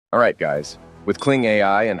Alright guys, with Kling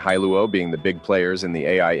AI and Hailuo being the big players in the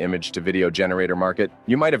AI image-to-video generator market,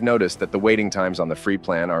 you might have noticed that the waiting times on the free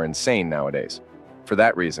plan are insane nowadays. For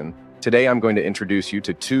that reason, today I'm going to introduce you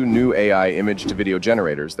to two new AI image-to-video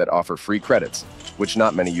generators that offer free credits, which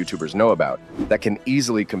not many YouTubers know about, that can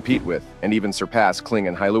easily compete with and even surpass Kling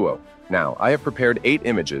and Hailuo. Now, I have prepared 8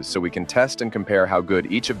 images so we can test and compare how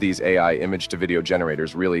good each of these AI image-to-video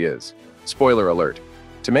generators really is. Spoiler alert.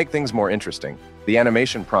 To make things more interesting, the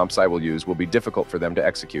animation prompts I will use will be difficult for them to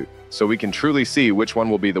execute, so we can truly see which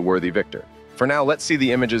one will be the worthy victor. For now, let's see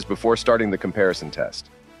the images before starting the comparison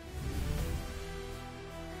test.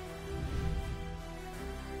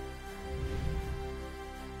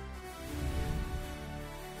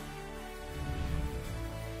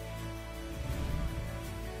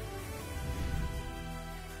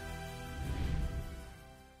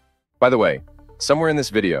 By the way, somewhere in this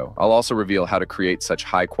video, I'll also reveal how to create such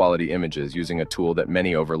high-quality images using a tool that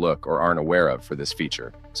many overlook or aren't aware of for this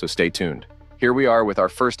feature, so stay tuned. Here we are with our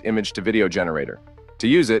first image-to-video generator. To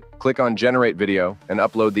use it, click on Generate Video and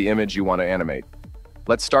upload the image you want to animate.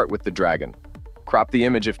 Let's start with the dragon. Crop the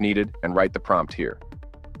image if needed and write the prompt here.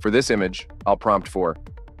 For this image, I'll prompt for,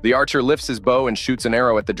 "The archer lifts his bow and shoots an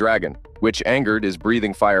arrow at the dragon, which, angered, is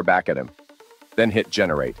breathing fire back at him." Then hit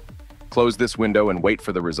Generate. Close this window and wait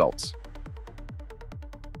for the results.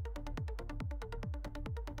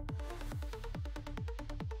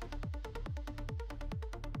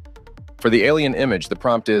 For the alien image, the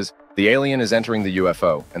prompt is, "The alien is entering the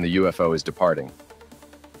UFO, and the UFO is departing."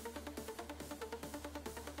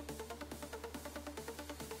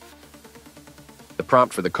 The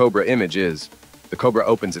prompt for the cobra image is, "The cobra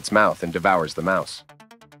opens its mouth and devours the mouse."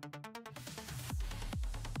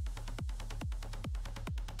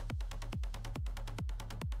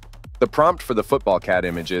 The prompt for the football cat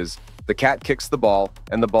image is, "The cat kicks the ball,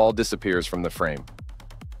 and the ball disappears from the frame."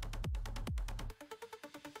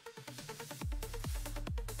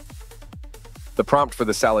 The prompt for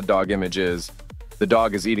the salad dog image is, "The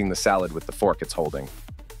dog is eating the salad with the fork it's holding."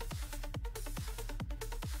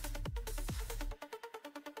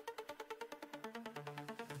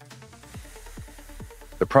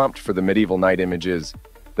 The prompt for the medieval knight image is,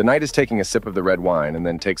 "The knight is taking a sip of the red wine and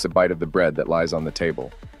then takes a bite of the bread that lies on the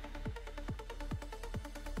table."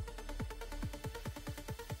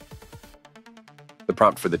 The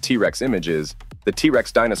prompt for the T-Rex image is, "The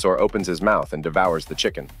T-Rex dinosaur opens his mouth and devours the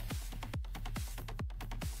chicken."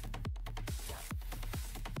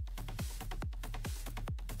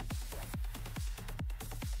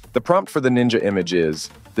 The prompt for the ninja image is,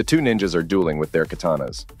 "The two ninjas are dueling with their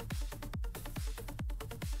katanas."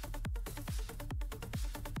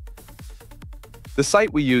 The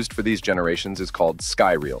site we used for these generations is called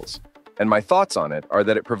Skyreels, and my thoughts on it are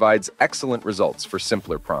that it provides excellent results for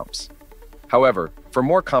simpler prompts. However, for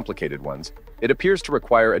more complicated ones, it appears to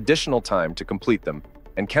require additional time to complete them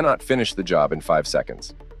and cannot finish the job in 5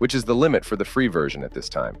 seconds, which is the limit for the free version at this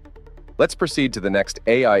time. Let's proceed to the next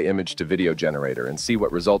AI image-to-video generator and see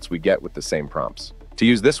what results we get with the same prompts. To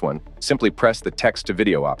use this one, simply press the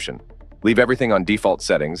text-to-video option. Leave everything on default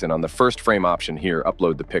settings, and on the first frame option here,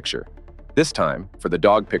 upload the picture. This time, for the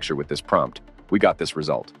dog picture with this prompt, we got this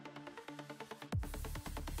result.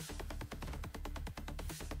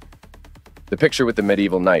 The picture with the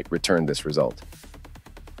medieval knight returned this result.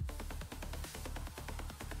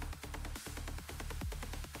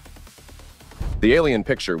 The alien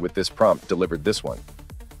picture with this prompt delivered this one.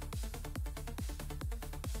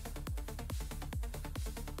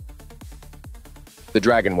 The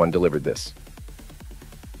dragon one delivered this.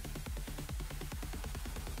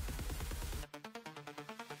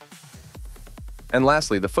 And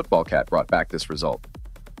lastly, the football cat brought back this result.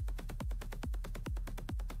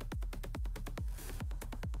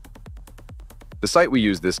 The site we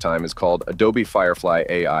used this time is called Adobe Firefly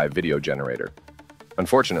AI Video Generator.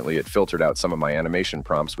 Unfortunately, it filtered out some of my animation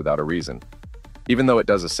prompts without a reason. Even though it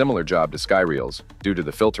does a similar job to Skyreels, due to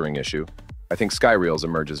the filtering issue, I think Skyreels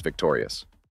emerges victorious.